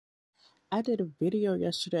I did a video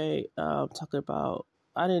yesterday talking about.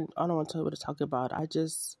 I don't want to tell you what to talk about. I'm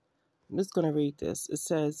just gonna read this. It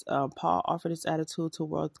says Paul offered his attitude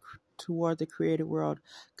toward the created world.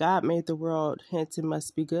 God made the world, hence it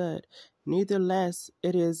must be good. Nevertheless,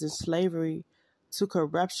 it is in slavery to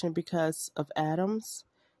corruption because of Adam's.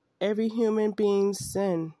 Every human being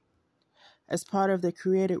sin. As part of the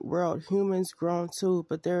created world, humans groan too,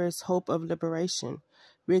 but there is hope of liberation.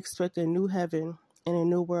 We expect a new heaven and a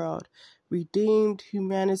new world. Redeemed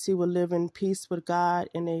humanity will live in peace with God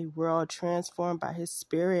in a world transformed by His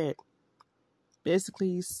Spirit.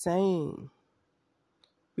 Basically, he's saying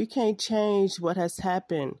we can't change what has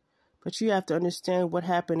happened, but you have to understand what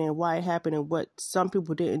happened and why it happened and what some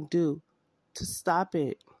people didn't do to stop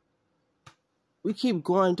it. We keep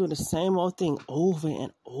going doing the same old thing over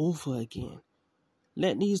and over again.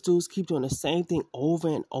 Let these dudes keep doing the same thing over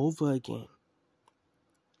and over again.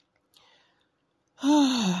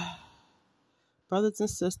 Brothers and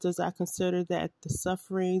sisters, I consider that the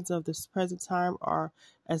sufferings of this present time are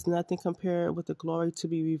as nothing compared with the glory to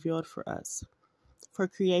be revealed for us. For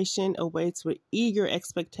creation awaits with eager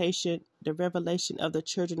expectation the revelation of the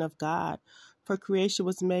children of God. For creation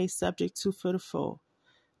was made subject to fearful,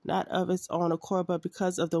 not of its own accord, but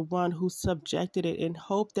because of the one who subjected it, in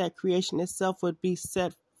hope that creation itself would be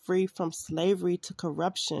set free from slavery to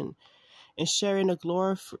corruption and sharing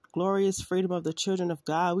the glorious freedom of the children of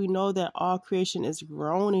God. We know that all creation is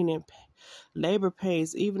groaning in labor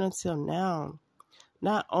pains even until now.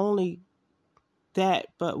 Not only that,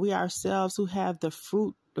 but we ourselves who have the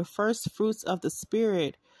first fruits of the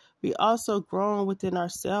Spirit, we also groan within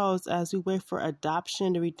ourselves as we wait for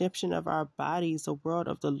adoption, the redemption of our bodies, the word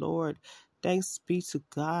of the Lord. Thanks be to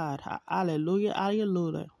God. Hallelujah,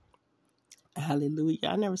 hallelujah, hallelujah.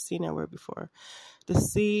 I never seen that word before. The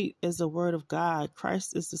seed is the word of God.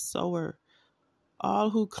 Christ is the sower.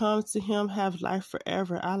 All who come to him have life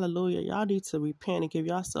forever. Hallelujah. Y'all need to repent and give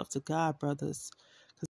yourself to God, brothers.